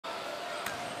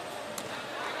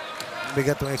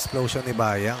Bigat yung explosion ni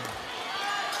Bayang.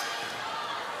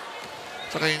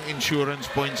 Saka yung insurance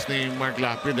points ni Mark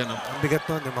Lapid. Ano? Ang bigat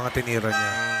nun, yung mga tinira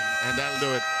niya. And that'll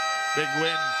do it. Big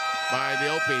win by the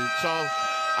OP. So,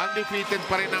 undefeated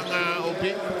pa rin ang OP.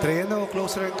 3-0,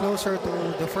 closer and closer to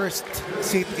the first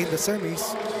seat in the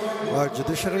semis.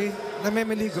 Judiciary,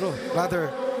 namimiligro. Rather,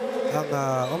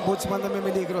 ang ombudsman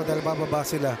namimiligro dahil bababa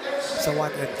sila sa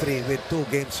 1-3 with 2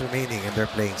 games remaining in their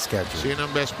playing schedule. Sino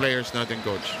ang best players natin,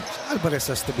 Coach?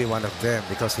 Alvarez has to be one of them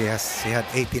because he had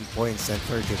 18 points and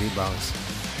 30 rebounds.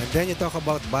 And then you talk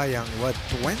about Bayang with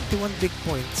 21 big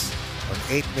points on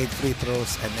 8 made free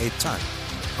throws and 8 ton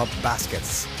of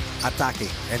baskets,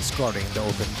 attacking and scoring the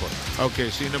open court.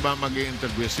 Okay, sino ba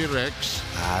mag-i-interview? Si Rex?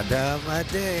 Adam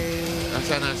Aday.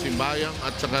 Nasaan na si Bayang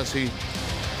at saka si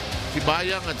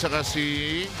Bayang at saka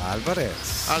si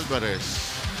Alvarez.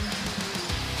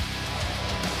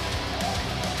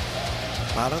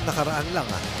 Parang nakaraan lang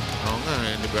Oo nga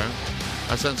di ba?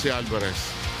 Asan si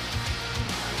Alvarez?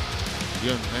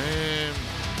 Yun.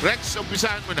 Rex,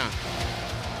 umpisahan mo na.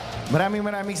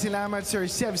 Maraming salamat, Sir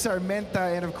Sev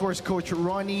Sarmenta, and of course, Coach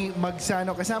Ronnie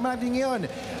Magsano. Kasama natin ngayon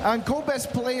ang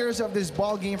co-best players of this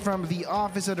ball game from the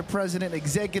Office of the President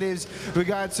Executives. We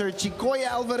got Sir Chicoy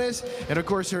Alvarez and of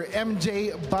course, Sir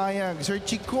MJ Bayang. Sir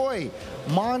Chicoy,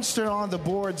 monster on the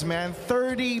boards, man.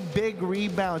 30 big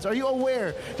rebounds. Are you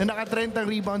aware na naka-30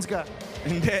 rebounds ka?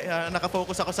 Hindi,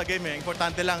 nakafocus ako sa game.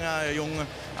 Importante lang yung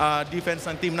defense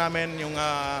ng team namin, yung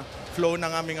flow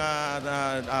ng aming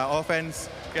offense.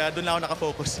 Kaya doon lang ako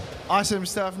nakafocus. Awesome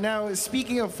stuff. Now,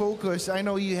 speaking of focus, I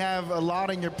know you have a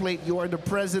lot on your plate. You are the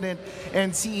president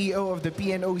and CEO of the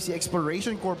PNOC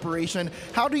Exploration Corporation.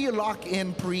 How do you lock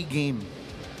in pre-game?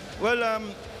 Well,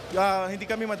 hindi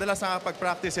kami madalas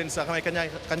nakapag-practice since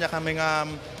kanya kaming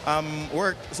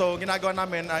work. So, ginagawa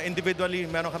namin individually,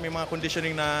 meron kami mga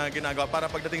conditioning na ginagawa para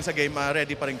pagdating sa game,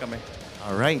 ready pa rin kami.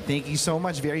 All right, thank you so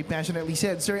much. Very passionately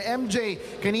said. Sir MJ,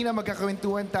 kanina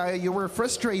magkakwentuhan tayo. You were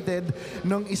frustrated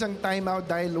nung isang timeout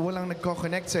dahil walang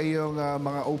nagko-connect sa iyong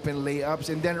mga open layups.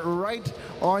 And then right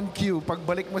on cue,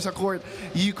 pagbalik mo sa court,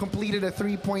 you completed a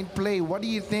 3-point play. What do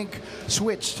you think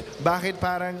switched? Bakit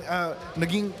parang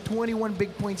naging 21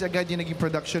 big points agad yung naging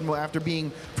production mo after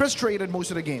being frustrated most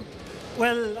of the game?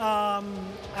 Well,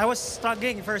 I was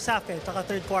struggling first half tsaka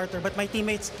third quarter, but my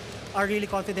teammates are really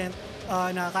confident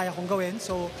na kaya kong gawin.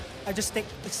 So, I just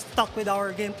stuck with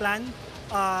our game plan.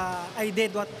 I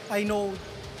did what I know,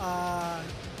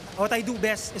 what I do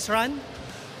best is run.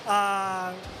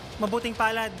 Mabuting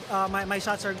palad, my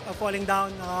shots are falling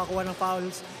down, nakakakuha ng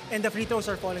fouls, and the free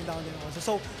throws are falling down din also.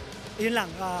 So, yun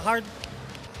lang, hard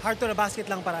to the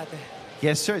basket lang parate.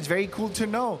 Yes, sir. It's very cool to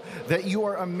know that you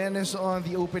are a menace on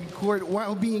the open court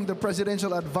while being the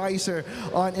presidential advisor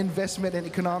on investment and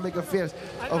economic affairs.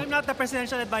 I'm not the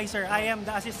presidential advisor. I am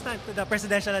the assistant to the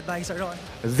presidential advisor.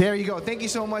 There you go. Thank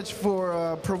you so much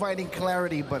for providing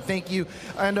clarity, but thank you.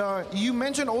 And you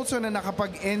mentioned also na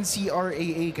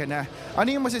nakapag-NCRAA ka na. Ano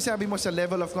yung masasabi mo sa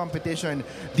level of competition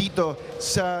dito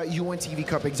sa UNTV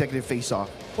Cup Executive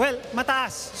Face-Off? Well,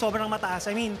 mataas. Sobrang mataas.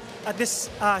 I mean, at this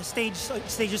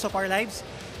stages of our lives,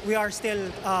 we are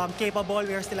still capable,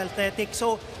 we are still athletic.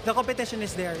 So, the competition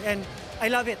is there. And I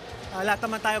love it. Lahat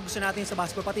naman tayo gusto natin sa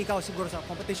basketball. Pati ikaw siguro sa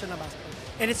competition na basketball.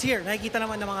 And it's here. Nakikita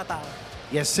naman ng mga tao.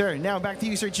 Yes, sir. Now, back to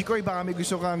you, Sir Chicoy. Baka may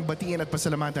gusto kang batiin at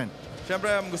pasalamatan.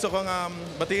 Siyempre, gusto kong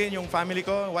batiin yung family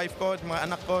ko, wife ko, mga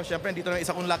anak ko. Siyempre, dito na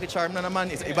isa kong lucky charm na naman.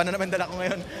 Iba na naman dala ko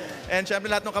ngayon. And siyempre,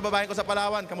 lahat ng kababayan ko sa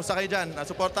Palawan, kamusta kayo dyan?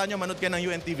 Suportahan nyo, manood kayo ng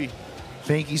UNTV.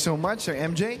 Thank you so much, Sir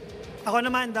MJ. Ako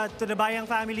naman, to the Bayang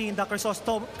family, the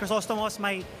Chrysostomos,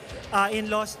 my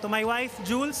in-laws, to my wife,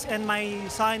 Jules, and my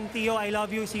son, Theo, I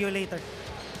love you. See you later.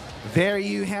 There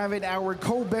you have it, our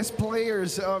co-best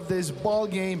players of this ball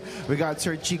game. We got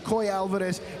Sir Chicoy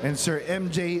Alvarez and Sir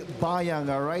MJ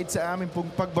Bayang. All right, sa aming pong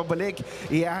pagbabalik,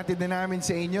 ihahatid na namin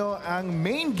sa inyo ang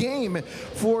main game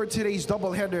for today's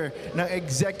doubleheader ng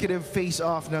Executive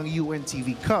Face-Off ng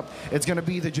UNTV Cup. It's gonna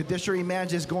be the Judiciary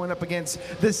Mages going up against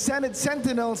the Senate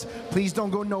Sentinels. Please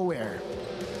don't go nowhere.